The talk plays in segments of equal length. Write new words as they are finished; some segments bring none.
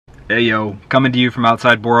Hey yo, coming to you from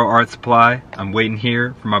outside Boro Art Supply. I'm waiting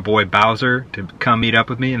here for my boy Bowser to come meet up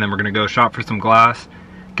with me, and then we're gonna go shop for some glass,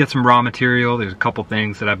 get some raw material. There's a couple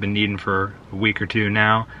things that I've been needing for a week or two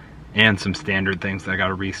now, and some standard things that I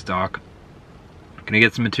gotta restock. Gonna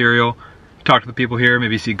get some material, talk to the people here,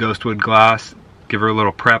 maybe see Ghostwood Glass, give her a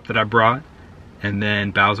little prep that I brought, and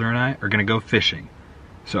then Bowser and I are gonna go fishing.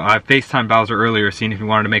 So I FaceTimed Bowser earlier, seeing if he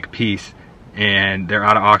wanted to make a piece, and they're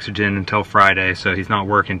out of oxygen until Friday, so he's not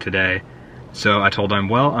working today. So I told him,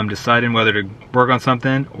 well, I'm deciding whether to work on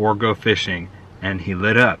something or go fishing. And he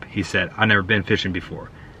lit up. He said, I've never been fishing before.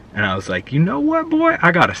 And I was like, you know what, boy?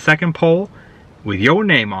 I got a second pole with your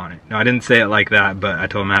name on it. No, I didn't say it like that, but I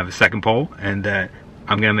told him I have a second pole and that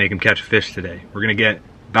I'm gonna make him catch a fish today. We're gonna get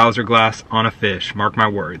Bowser Glass on a fish, mark my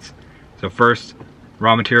words. So first,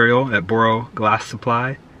 raw material at Boro Glass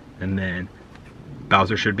Supply, and then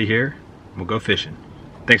Bowser should be here. We'll go fishing.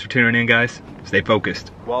 Thanks for tuning in, guys. Stay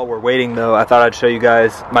focused. While we're waiting though, I thought I'd show you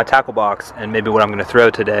guys my tackle box and maybe what I'm gonna throw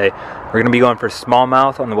today. We're gonna be going for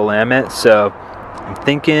smallmouth on the Willamette, so I'm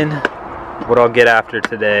thinking what I'll get after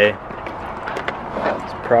today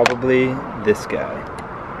is probably this guy.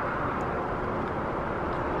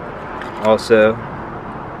 Also,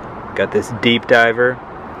 got this deep diver.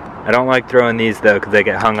 I don't like throwing these though because they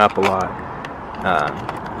get hung up a lot.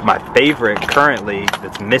 My favorite currently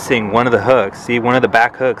that's missing one of the hooks, see, one of the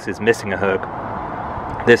back hooks is missing a hook.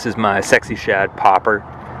 This is my Sexy Shad popper.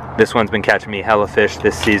 This one's been catching me hella fish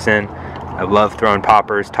this season. I love throwing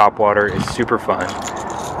poppers, topwater, it's super fun.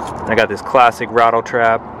 I got this classic rattle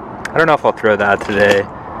trap. I don't know if I'll throw that today.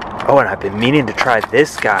 Oh, and I've been meaning to try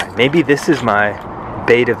this guy. Maybe this is my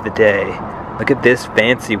bait of the day. Look at this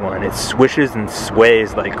fancy one. It swishes and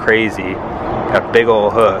sways like crazy. Got a big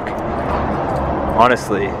old hook.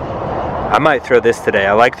 Honestly, I might throw this today.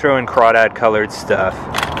 I like throwing crawdad colored stuff.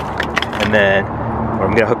 And then what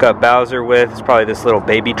I'm gonna hook up Bowser with is probably this little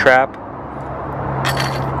baby trap.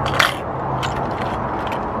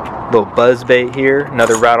 Little buzz bait here,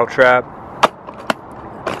 another rattle trap.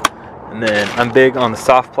 And then I'm big on the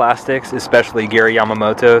soft plastics, especially Gary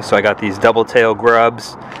Yamamoto, so I got these double tail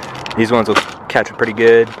grubs. These ones will catch it pretty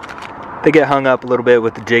good. They get hung up a little bit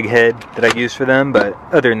with the jig head that I use for them, but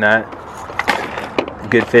other than that,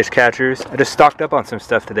 good fish catchers. I just stocked up on some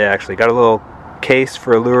stuff today actually. Got a little case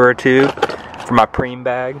for a lure or two for my preem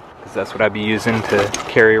bag, because that's what I'd be using to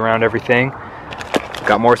carry around everything.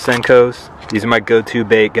 Got more Senkos. These are my go-to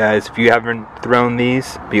bait, guys. If you haven't thrown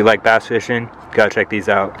these, but you like bass fishing, you gotta check these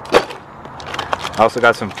out. I also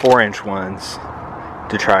got some 4-inch ones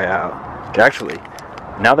to try out. Actually,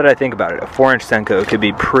 now that I think about it, a 4-inch Senko could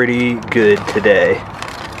be pretty good today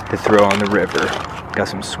to throw on the river. Got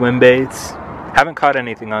some swim baits. Haven't caught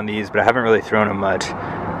anything on these, but I haven't really thrown them much.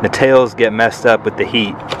 The tails get messed up with the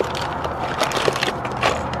heat.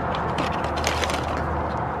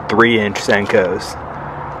 3-inch Senkos.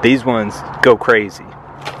 These ones go crazy.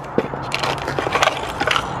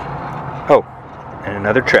 Oh, and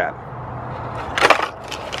another trap.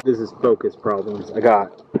 This is focus problems. I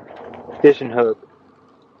got fishing hook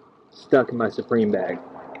stuck in my Supreme bag.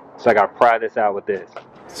 So I gotta pry this out with this.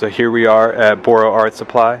 So here we are at Boro Art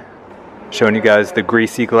Supply, showing you guys the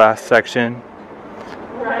greasy glass section.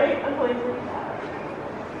 Right? I'm going to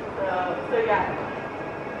so yeah.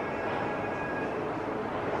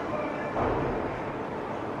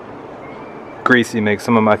 Greasy makes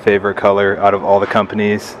some of my favorite color out of all the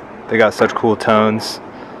companies. They got such cool tones.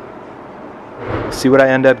 See what I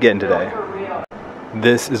end up getting today.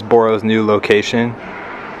 This is Boro's new location.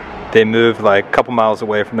 They moved like a couple miles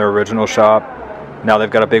away from their original shop. Now they've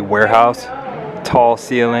got a big warehouse, tall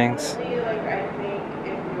ceilings,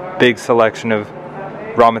 big selection of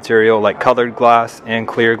raw material like colored glass and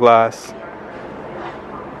clear glass.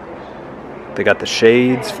 They got the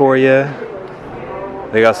shades for you.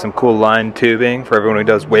 They got some cool line tubing for everyone who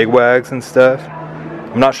does wig-wags and stuff.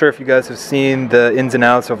 I'm not sure if you guys have seen the ins and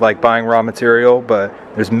outs of like buying raw material, but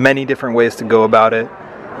there's many different ways to go about it.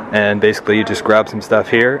 And basically you just grab some stuff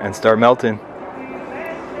here and start melting.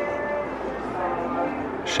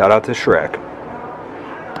 Shout out to Shrek.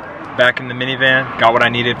 Back in the minivan, got what I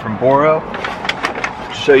needed from Boro.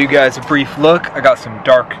 Show you guys a brief look. I got some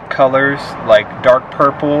dark colors like dark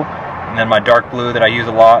purple, and then my dark blue that I use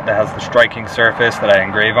a lot that has the striking surface that I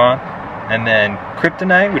engrave on, and then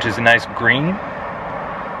kryptonite, which is a nice green,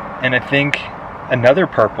 and I think another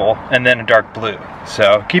purple, and then a dark blue.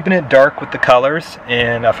 So keeping it dark with the colors,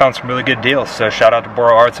 and I found some really good deals. So shout out to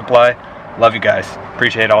Boro Art Supply. Love you guys.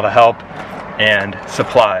 Appreciate all the help and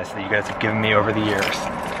supplies that you guys have given me over the years.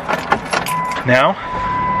 Now,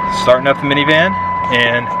 starting up the minivan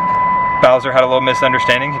and Bowser had a little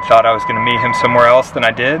misunderstanding. He thought I was going to meet him somewhere else than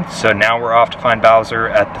I did, so now we're off to find Bowser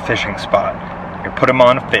at the fishing spot. Here, put him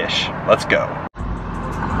on a fish. Let's go.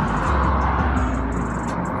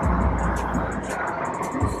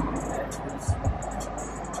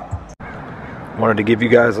 Wanted to give you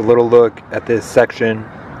guys a little look at this section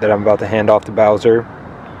that I'm about to hand off to Bowser.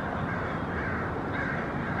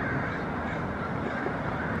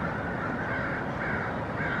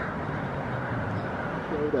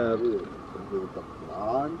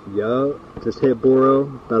 Yo, just hit Boro,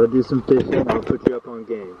 about to do some fishing. I'll put you up on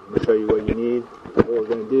game. I'm gonna show you what you need, what we're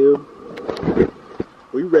gonna do.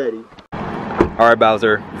 We ready? Alright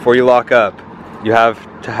Bowser, before you lock up, you have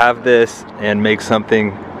to have this and make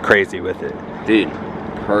something crazy with it. Dude,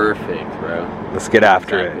 perfect, bro. Let's get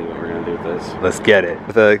after exactly it. What we're gonna do with this. Let's get it.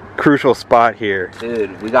 The crucial spot here.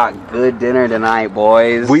 Dude, we got good dinner tonight,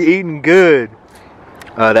 boys. We eating good.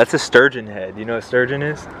 That's a sturgeon head. You know what sturgeon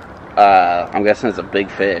is? I'm guessing it's a big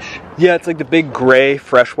fish. Yeah, it's like the big gray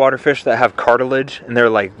freshwater fish that have cartilage and they're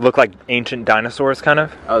like, look like ancient dinosaurs kind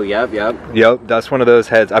of. Oh, yep. Yep, that's one of those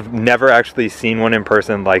heads. I've never actually seen one in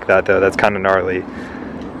person like that though. That's kind of gnarly.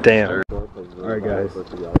 Damn. Alright guys.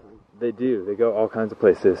 They do. They go all kinds of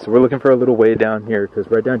places. So we're looking for a little way down here because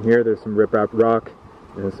right down here there's some riprap rock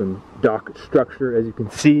and some dock structure, as you can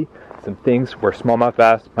see. Some things where smallmouth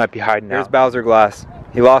bass might be hiding out. Here's Bowser Glass.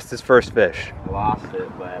 He lost his first fish. I lost it,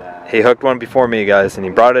 but he hooked one before me, guys, and he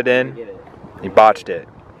brought it in. He botched it.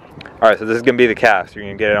 All right, so this is gonna be the cast. You're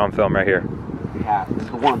gonna get it on film right here. Yeah, this is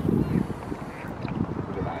the one.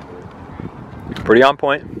 Pretty on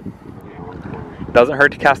point. Doesn't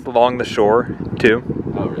hurt to cast along the shore, too.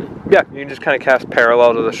 Oh, really? Yeah, you can just kind of cast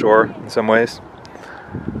parallel to the shore in some ways.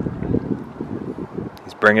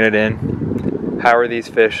 He's bringing it in. How are these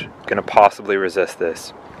fish gonna possibly resist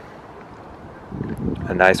this?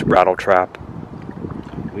 A nice rattle trap.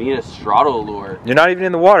 We need a straddle lure. You're not even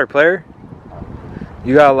in the water, player.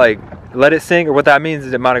 You gotta like let it sink, or what that means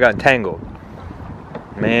is it might have gotten tangled.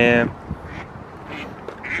 Man,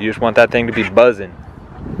 you just want that thing to be buzzing.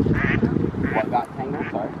 What got tangled?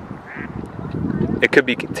 Sorry. It could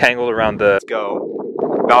be tangled around the. Let's go.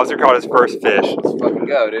 Bowser caught his first fish. Let's fucking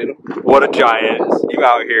go, dude. What a giant! You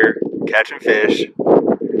out here catching fish.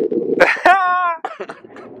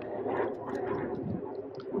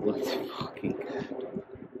 Let's fucking go.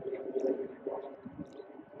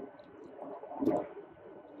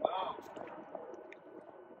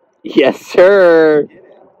 Yes, sir.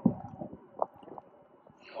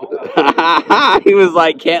 He was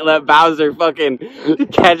like, can't let Bowser fucking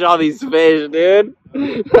catch all these fish, dude.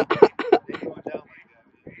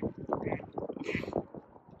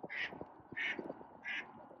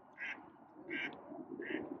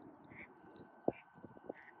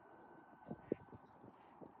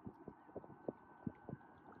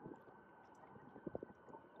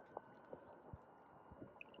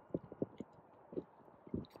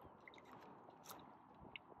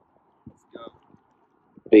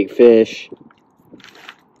 Big fish.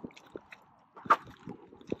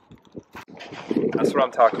 That's what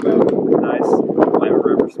I'm talking about. Nice Lime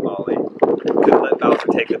River Smalley. Couldn't let Bowser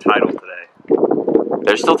take the title today.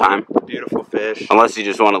 There's still time. Beautiful fish. Unless you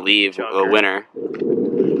just want to leave Junker. a winner.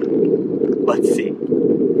 Let's see.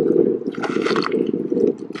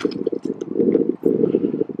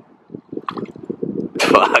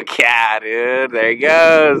 Fuck yeah, dude. There he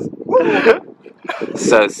goes.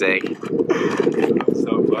 So sick.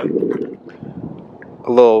 So fun. A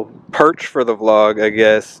little perch for the vlog, I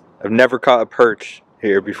guess. I've never caught a perch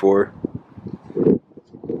here before.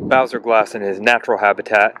 Bowser Glass in his natural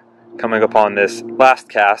habitat, coming upon this last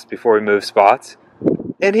cast before he moves spots,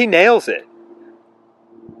 and he nails it.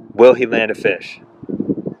 Will he land a fish?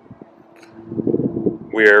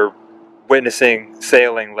 We're witnessing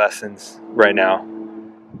sailing lessons right now.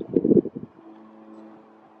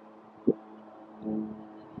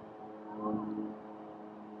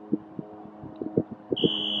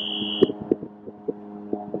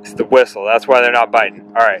 It's the whistle. That's why they're not biting.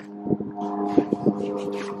 All right.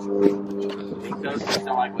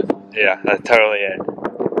 Yeah, that's totally it.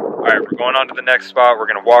 All right, we're going on to the next spot. We're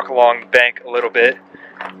going to walk along the bank a little bit,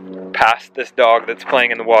 past this dog that's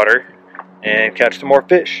playing in the water, and catch some more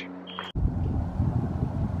fish.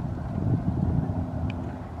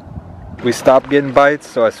 We stopped getting bites,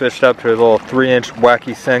 so I switched up to a little 3-inch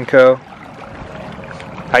wacky Senko.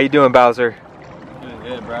 How you doing, Bowser? Doing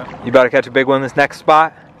good, bro. You about to catch a big one this next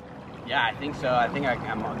spot? Yeah, I think so. I think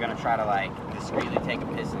I'm gonna try to like discreetly take a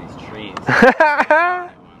piss in these trees.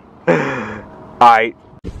 Alright.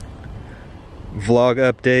 Vlog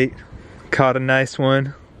update. Caught a nice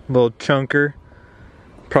one. Little chunker.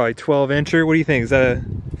 Probably 12-incher. What do you think? Is that a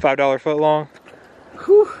 $5 foot long?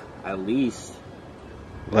 Whew. At least.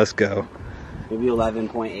 Let's go. Maybe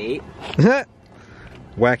 11.8.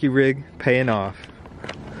 Wacky rig paying off.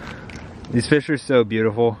 These fish are so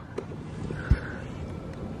beautiful.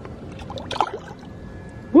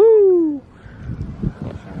 Woo!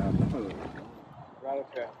 Rattle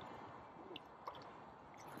trap.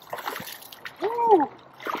 Woo!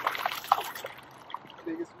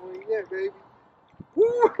 Biggest one yet, baby.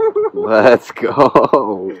 Woo! Let's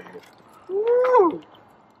go. Woo!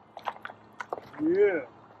 Yeah. You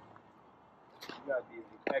gotta be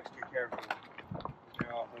extra careful.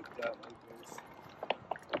 They're all hooked up like this.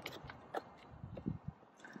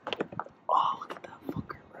 Oh, look at that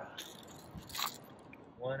fucker, bro.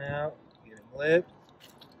 One out, get him lit.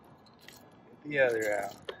 Get the other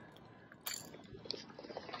out.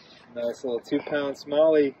 Nice little 2-pound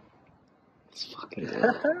smallie. It's fucking Get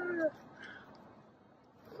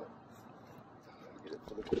it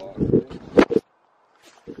for the vlog.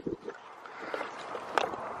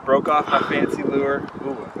 Broke off my fancy lure.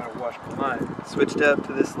 Ooh, I gotta wash mine. Switched up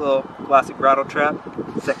to this little classic rattle trap.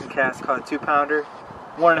 Second cast caught a 2-pounder.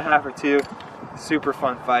 1.5 or 2. Super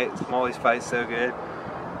fun fight. Smallies fight so good.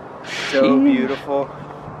 So beautiful.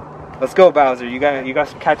 Let's go, Bowser. You got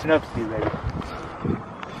some catching up to do, baby.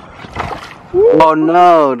 Oh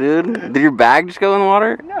no, dude. Did your bag just go in the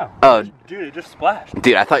water? No. Oh. Dude, it just splashed.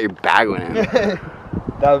 Dude, I thought your bag went in.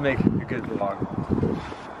 That would make a good vlog.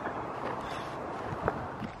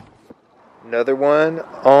 Another one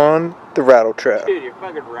on the rattle trap. Dude, you're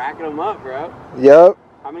fucking racking them up, bro. Yep.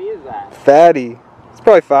 How many is that? Fatty. It's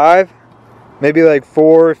probably 5. Maybe like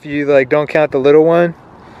 4 if you like don't count the little one.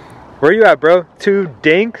 Where you at, bro? 2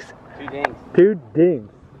 dinks? 2 dings. 2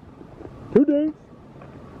 dinks. 2 dinks?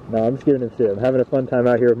 No, I'm just giving him shit. I'm having a fun time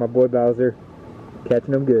out here with my boy Bowser.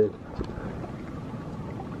 Catching them good.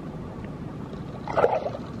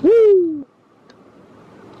 Woo!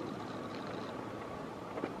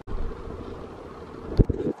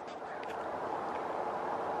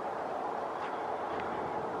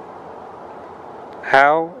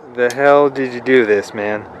 How the hell did you do this,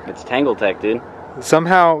 man? It's Tangle Tech, dude.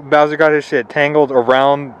 Somehow Bowser got his shit tangled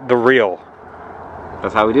around the reel.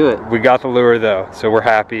 That's how we do it. We got the lure though, so we're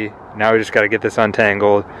happy. Now we just got to get this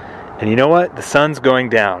untangled. And you know what? The sun's going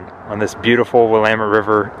down on this beautiful Willamette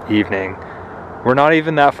River evening. We're not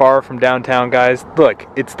even that far from downtown, guys. Look,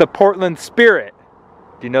 it's the Portland Spirit.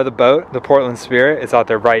 Do you know the boat? The Portland Spirit? It's out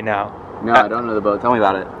there right now. No, I don't know the boat. Tell me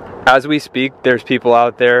about it. As we speak, there's people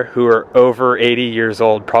out there who are over 80 years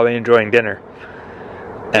old, probably enjoying dinner.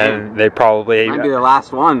 And they probably... Might be their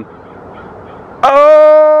last one.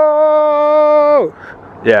 Oh!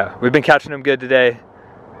 Yeah, we've been catching them good today.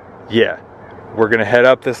 Yeah. We're going to head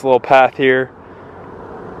up this little path here,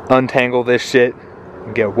 untangle this shit,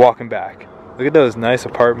 and get walking back. Look at those nice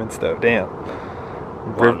apartments though, damn.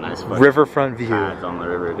 Nice riverfront view. Pads on the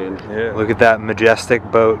river, dude. Yeah, look at that majestic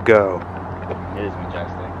boat go. It is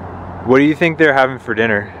majestic. What do you think they're having for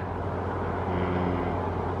dinner?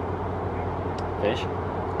 Fish?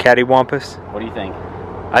 Cattywampus? What do you think?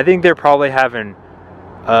 I think they're probably having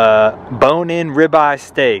bone-in ribeye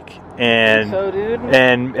steak and so, dude?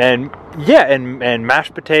 and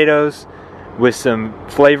mashed potatoes with some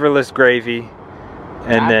flavorless gravy,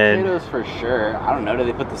 and then potatoes for sure. I don't know. Do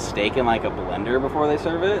they put the steak in like a blender before they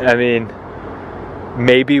serve it? I mean,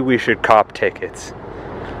 maybe we should cop tickets.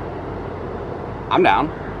 I'm down.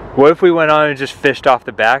 What if we went on and just fished off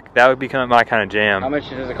the back? That would become my kind of jam. How much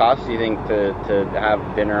does it cost, do you think, to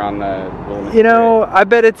have dinner on the Willamette? You know, I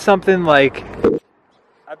bet it's something like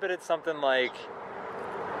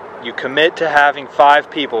you commit to having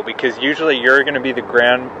 5 people, because usually you're going to be the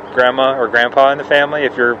grandma or grandpa in the family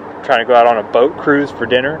if you're trying to go out on a boat cruise for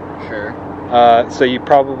dinner. Sure. So you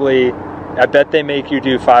probably, I bet they make you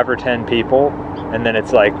do 5 or 10 people, and then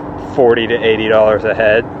it's like $40 to $80 a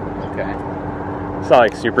head. Okay. It's not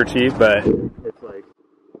like super cheap, but it's like.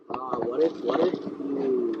 What if you like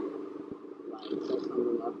set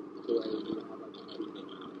something up to where you have like a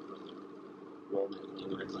wellness thing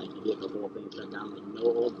where it's like you get the whole thing shut down, like no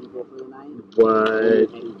old people for the night?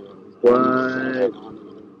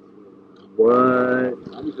 What?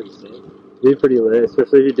 That'd be pretty sick. It'd be pretty lit,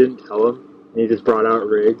 especially if you didn't tell them and you just brought out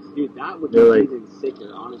rigs. Dude, that would be even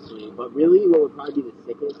sicker, honestly. But really, what would probably be the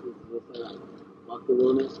sickest is just say like, fuck the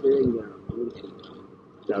wilderness spirit and get our food and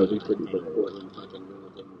that would be pretty lit.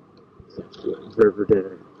 River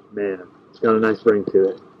dinner. Man, it's got a nice ring to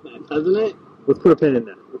it. Doesn't it? Let's put a pin in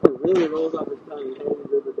that. It really rolls off his tongue.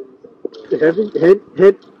 Heavy river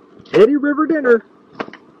dinner. Heady river dinner.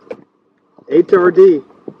 HRD.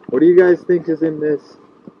 What do you guys think is in this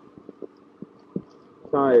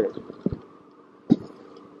tire?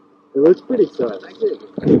 It looks pretty sus. Actually,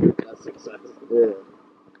 that's success. Yeah.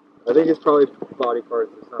 I think it's probably body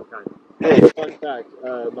parts of some kind. Hey, fun fact,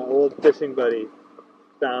 my old fishing buddy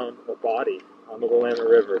found a body on the Willamette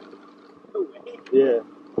River. No way. Yeah.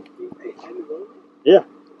 Yeah.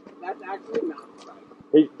 That's actually not surprising.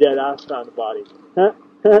 He dead ass found a body.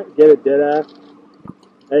 Get it, dead ass.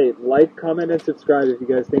 Hey, like, comment, and subscribe if you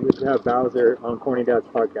guys think we should have Bowser on Corny Dad's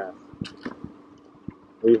podcast.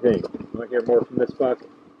 What do you think? Want to hear more from this fuck?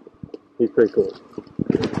 He's pretty cool.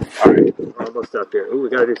 Alright, we're almost up here. Ooh, we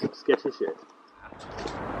gotta do some sketchy shit.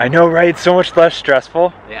 I know, right? It's so much less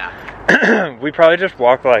stressful. Yeah. We probably just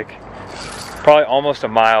walked like, probably almost a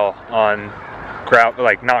mile on gravel,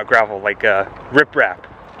 like not gravel, like riprap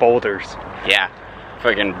boulders. Yeah.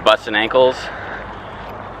 Fucking busting ankles.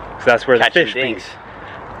 So that's where Catching the fish dinks. be.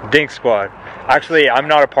 Dink Squad. Actually, I'm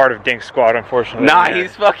not a part of Dink Squad, unfortunately. Nah,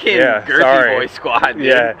 he's fucking girthy boy squad, dude.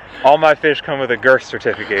 Yeah, all my fish come with a girth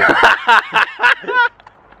certificate.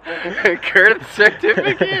 Girth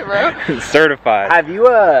certificate, bro. Certified. Have you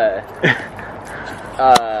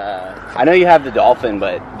I know you have the dolphin,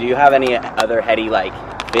 but do you have any other heady like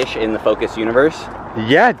fish in the Focus universe?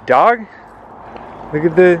 Yeah, dog. Look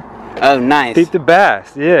at the. Oh, nice. Keep the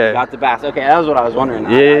bass. Yeah. Got the bass. Okay, that was what I was wondering.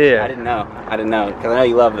 Yeah. I didn't know. I didn't know because I know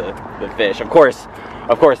you love the fish. Of course,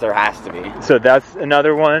 there has to be. So that's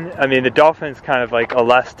another one. I mean, the dolphin's kind of like a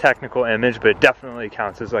less technical image, but it definitely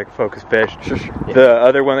counts as like a focus fish. Sure. Yeah. The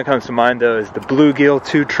other one that comes to mind though is the bluegill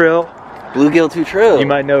 2 trill. Bluegill 2 trill. You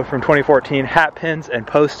might know from 2014 hat pins and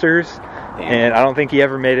posters. Damn. And I don't think he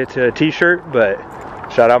ever made it to a t-shirt, but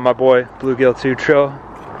shout out my boy bluegill 2 trill.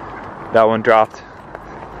 That one dropped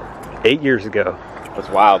 8 years ago. That's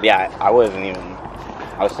wild. Yeah, I was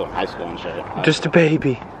still in high school and shit. Just a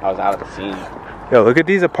baby. I was out at the scene. Yo, look at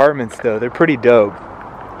these apartments though. They're pretty dope.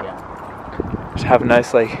 Yeah. Just have a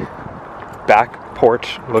nice like back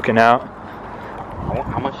porch looking out.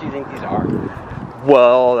 How much do you think these are?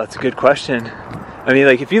 Well, that's a good question. I mean,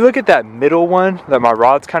 like if you look at that middle one that my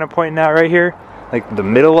rod's kind of pointing out right here, like the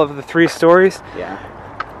middle of the 3 stories. Yeah.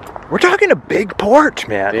 We're talking a big porch,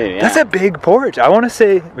 man. Dude, yeah. That's a big porch. I want to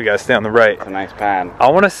say, we gotta stay on the right. It's a nice pad. I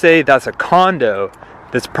want to say that's a condo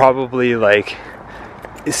that's probably like,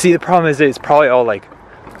 see the problem is that it's probably all like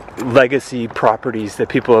legacy properties that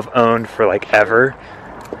people have owned for like ever.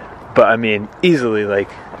 But I mean, easily like,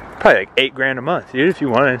 probably like $8 grand a month, dude, if you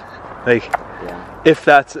wanted. Like, Yeah. if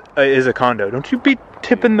that's is a condo. Don't you be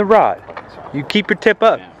tipping the rod. You keep your tip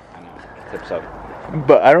up. Yeah, I know. Tips up.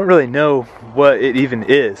 But I don't really know what it even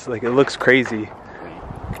is. Like, it looks crazy.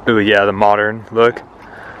 Ooh, yeah, the modern look.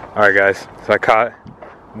 Alright, guys. So I caught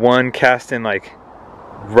one casting, like,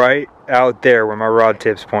 right out there where my rod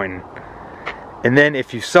tip's pointing. And then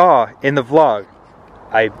if you saw in the vlog,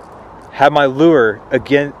 I had my lure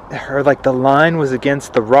against, or like the line was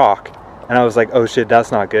against the rock. And I was like, oh shit,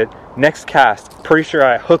 that's not good. Next cast, pretty sure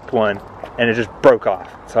I hooked one and it just broke off.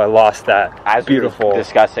 So I lost that. As beautiful. We were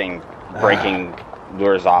discussing breaking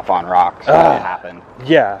lures off on rocks when it happened.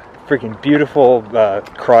 Yeah, freaking beautiful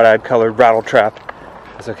crawdad colored rattle trap.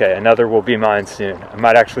 It's okay, another will be mine soon. I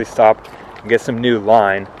might actually stop and get some new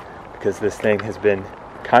line because this thing has been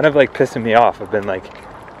kind of like pissing me off. I've been like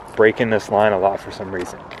breaking this line a lot for some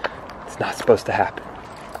reason. It's not supposed to happen.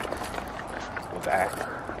 What's that?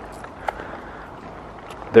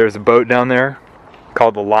 There's a boat down there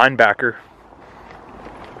called the Linebacker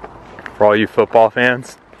for all you football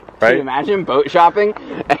fans. Right? Can you imagine boat shopping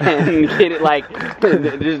and get it like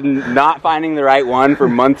just not finding the right one for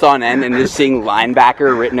months on end and just seeing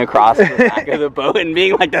linebacker written across the back of the boat and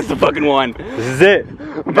being like, that's the fucking one. This is it.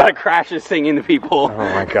 I'm about to crash this thing into people. Oh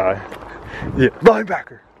my god. Yeah,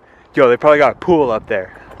 Linebacker. Yo, they probably got a pool up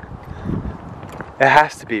there. It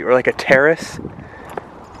has to be. Or like a terrace.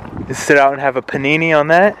 Just sit out and have a panini on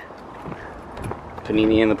that.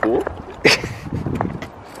 Panini in the pool?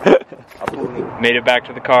 Made it back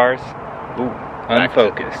to the cars. Ooh,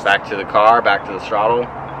 unfocused. Back to the car, back to the throttle.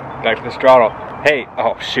 Back to the throttle. Hey,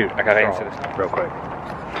 oh shoot, I gotta answer this real quick.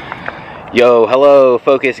 Yo, hello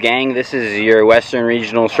Focus Gang. This is your Western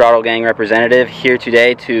Regional Throttle Gang representative here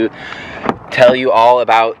today to tell you all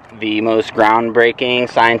about the most groundbreaking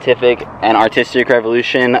scientific and artistic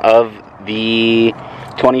revolution of the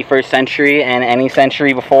 21st century and any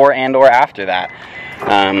century before and or after that.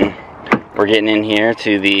 We're getting in here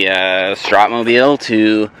to the Stratmobile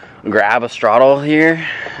to grab a throttle here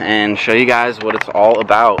and show you guys what it's all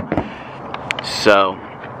about. So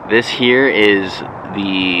this here is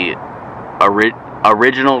the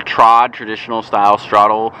original Trod traditional style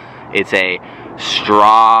throttle. It's a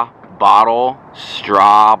straw bottle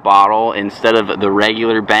instead of the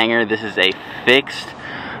regular banger. This is a fixed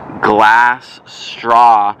glass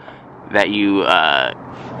straw that you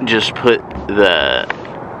just put the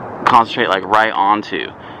concentrate like right onto,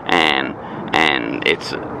 and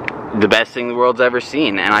it's the best thing the world's ever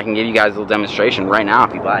seen. And I can give you guys a little demonstration right now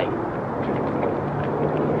if you like.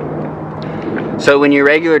 So when your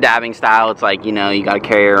regular dabbing style, it's like, you know, you got to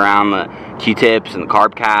carry around the Q-tips and the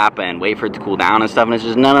carb cap and wait for it to cool down and stuff, and it's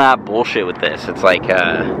just none of that bullshit with this. It's like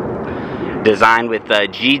designed with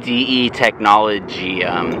GDE technology,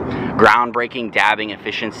 groundbreaking dabbing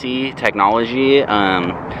efficiency technology.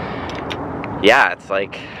 Yeah, it's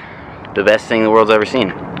like the best thing the world's ever seen.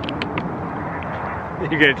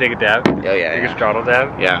 You're gonna take a dab? Oh yeah. Take a straddle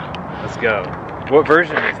dab? Yeah. Let's go. What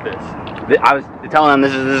version is this? I was telling them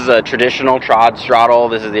this is a traditional trod straddle.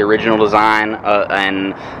 This is the original design,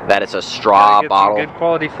 and that it's a straw bottle. Some good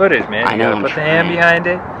quality footage, man. I know. You gotta put the hand behind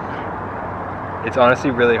it. It's honestly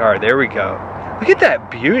really hard. There we go. Look at that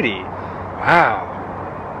beauty. Wow.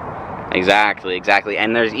 Exactly.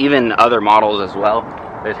 And there's even other models as well.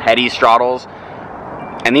 There's heady straddles,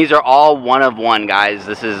 and these are all one of one, guys.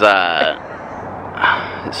 This is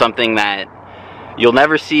something that you'll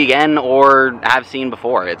never see again or have seen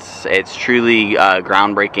before. It's truly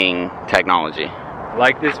groundbreaking technology.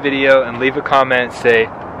 Like this video and leave a comment, say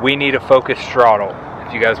we need a focus straddle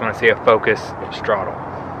if you guys want to see a focus straddle.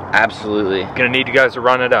 Absolutely. Gonna need you guys to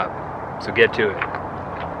run it up, so get to it.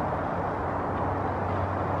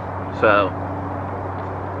 So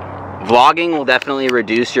vlogging will definitely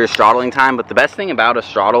reduce your straddling time, but the best thing about a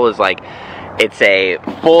straddle is like it's a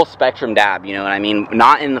full spectrum dab, you know what I mean?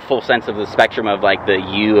 Not in the full sense of the spectrum of like the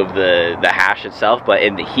U of the hash itself, but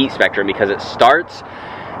in the heat spectrum, because it starts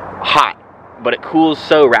hot, but it cools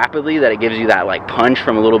so rapidly that it gives you that like punch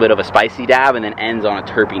from a little bit of a spicy dab and then ends on a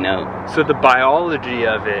terpy note. So the biology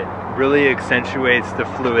of it really accentuates the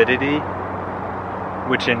fluidity,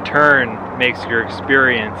 which in turn makes your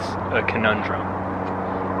experience a conundrum.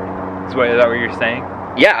 Is that what you're saying?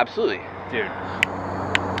 Yeah, absolutely. Dude.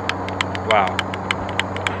 Wow.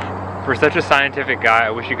 For such a scientific guy, I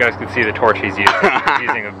wish you guys could see the torch he's using. He's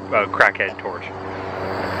using a crackhead torch.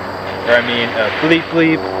 Or I mean, a bleep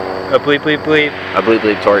bleep. A bleep bleep bleep. A bleep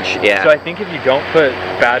bleep torch, yeah. So I think if you don't put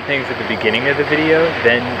bad things at the beginning of the video,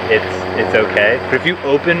 then it's okay. But if you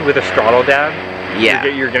open with a straddle dab, yeah,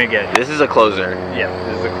 you're gonna get it. This is a closer. Yeah,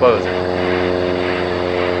 this is a closer.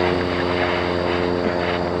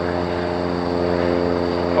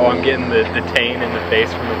 Oh, I'm getting the tang in the face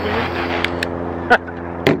from the wind.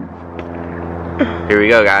 Here we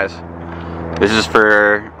go, guys. This is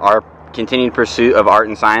for our continued pursuit of art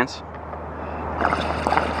and science.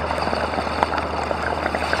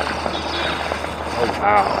 Oh,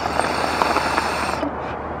 wow.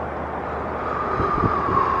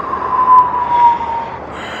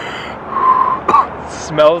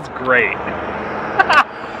 Smells great.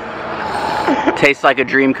 Tastes like a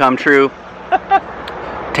dream come true.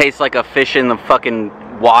 Tastes like a fish in the fucking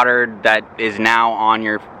water that is now on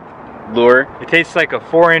your lure. It tastes like a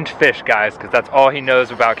 4-inch fish, guys, because that's all he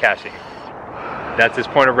knows about catching. That's his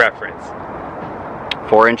point of reference.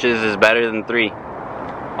 4 inches is better than 3.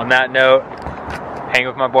 On that note, hang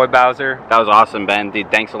with my boy Bowser. That was awesome, Ben. Dude,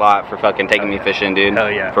 thanks a lot for fucking taking me fishing, dude. Hell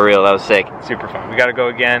yeah. For real, that was sick. Super fun. We gotta go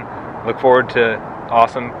again. Look forward to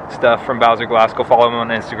awesome stuff from Bowser Glass. Go follow him on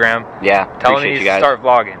Instagram. Yeah, Tell him he needs to start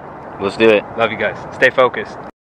vlogging. Let's do it. Love you guys. Stay focused.